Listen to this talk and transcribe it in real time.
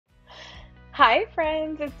Hi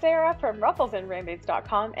friends, it's Sarah from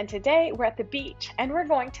rufflesandrainbows.com, and today we're at the beach and we're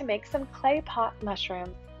going to make some clay pot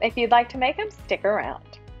mushrooms. If you'd like to make them, stick around.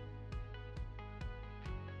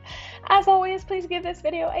 As always, please give this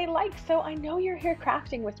video a like so I know you're here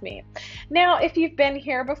crafting with me. Now, if you've been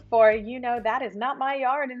here before, you know that is not my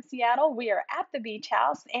yard in Seattle. We are at the beach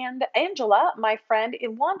house, and Angela, my friend,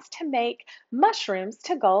 wants to make mushrooms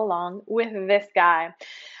to go along with this guy.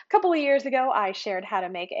 A couple of years ago, I shared how to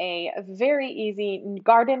make a very easy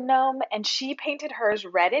garden gnome, and she painted hers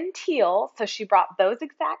red and teal. So she brought those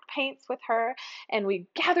exact paints with her, and we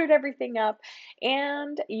gathered everything up,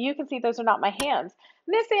 and you can see those are not my hands.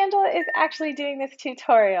 Miss Angela is actually doing this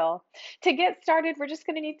tutorial. To get started, we're just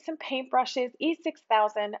going to need some paintbrushes,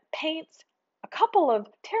 E6000 paints, a couple of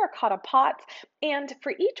terracotta pots, and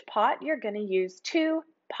for each pot, you're going to use 2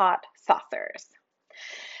 pot saucers.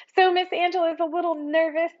 So Miss Angela is a little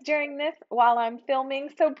nervous during this while I'm filming,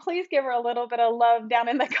 so please give her a little bit of love down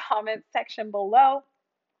in the comments section below.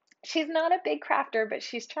 She's not a big crafter, but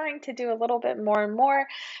she's trying to do a little bit more and more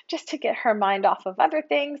just to get her mind off of other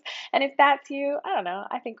things. And if that's you, I don't know,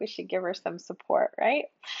 I think we should give her some support, right?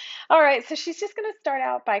 All right, so she's just going to start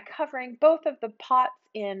out by covering both of the pots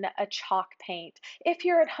in a chalk paint. If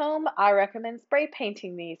you're at home, I recommend spray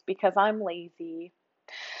painting these because I'm lazy.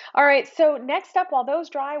 All right, so next up, while those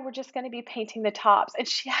dry, we're just going to be painting the tops. And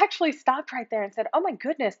she actually stopped right there and said, "Oh my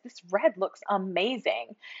goodness, this red looks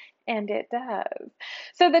amazing." And it does.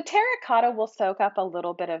 So the terracotta will soak up a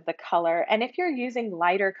little bit of the color. And if you're using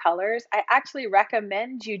lighter colors, I actually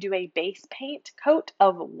recommend you do a base paint coat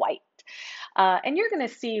of white. And you're going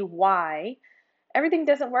to see why everything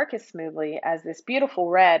doesn't work as smoothly as this beautiful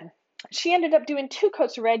red. She ended up doing 2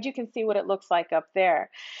 coats of red. You can see what it looks like up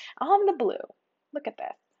there. On the blue, look at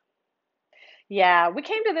this. Yeah, we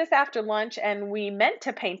came to this after lunch and we meant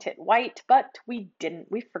to paint it white, but we didn't.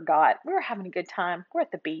 We forgot. We were having a good time. We're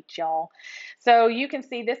at the beach, y'all. So you can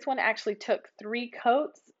see this one actually took 3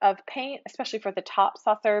 coats of paint, especially for the top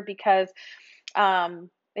saucer, because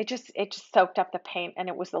it just soaked up the paint and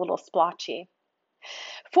it was a little splotchy.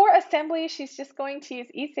 For assembly, she's just going to use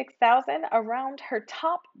E6000 around her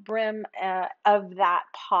top brim of that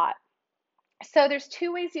pot. So there's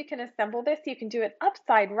 2 ways you can assemble this. You can do it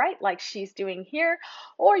upside right like she's doing here,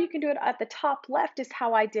 or you can do it at the top left is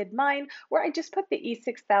how I did mine, where I just put the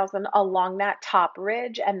E6000 along that top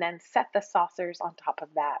ridge and then set the saucers on top of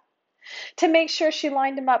that. To make sure she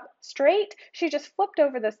lined them up straight, she just flipped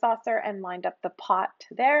over the saucer and lined up the pot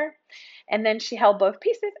there, and then she held both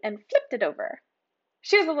pieces and flipped it over.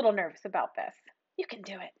 She was a little nervous about this. You can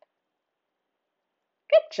do it.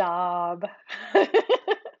 Good job.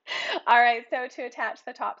 All right, so to attach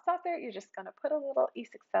the top saucer, you're just going to put a little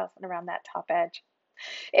E6000 around that top edge.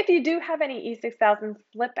 If you do have any E6000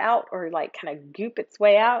 slip out or like kind of goop its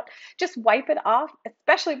way out, just wipe it off,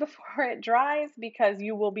 especially before it dries, because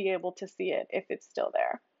you will be able to see it if it's still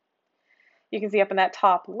there. You can see up in that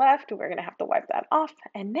top left, we're going to have to wipe that off.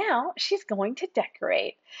 And now she's going to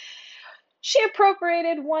decorate. She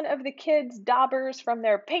appropriated one of the kids' daubers from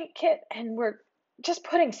their paint kit, and we're just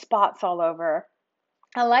putting spots all over.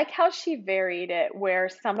 I like how she varied it, where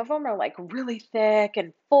some of them are like really thick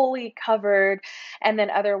and fully covered, and then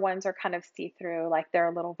other ones are kind of see-through, like they're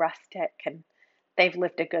a little rustic and they've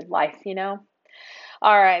lived a good life, you know?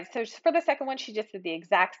 All right, so for the second one, she just did the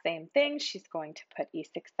exact same thing. She's going to put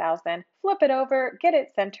E6000, flip it over, get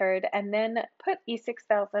it centered, and then put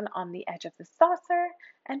E6000 on the edge of the saucer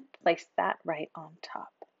and place that right on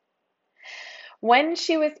top. When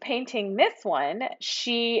she was painting this one,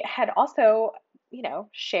 she had also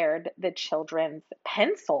shared the children's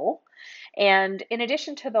pencil. And in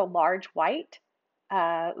addition to the large white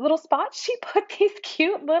little spots, she put these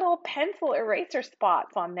cute little pencil eraser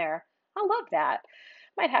spots on there. I love that.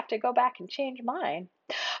 Might have to go back and change mine.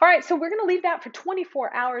 All right, so we're going to leave that for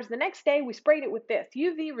 24 hours. The next day, we sprayed it with this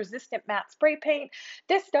UV resistant matte spray paint.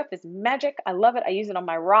 This stuff is magic. I love it. I use it on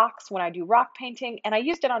my rocks when I do rock painting, and I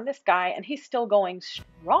used it on this guy, and he's still going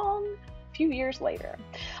strong a few years later.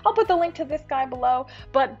 I'll put the link to this guy below,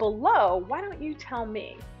 but below, why don't you tell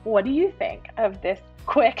me, what do you think of this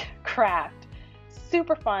quick craft?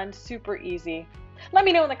 Super fun, super easy. Let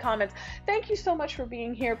me know in the comments. Thank you so much for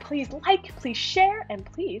being here. Please like, please share, and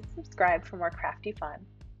please subscribe for more crafty fun.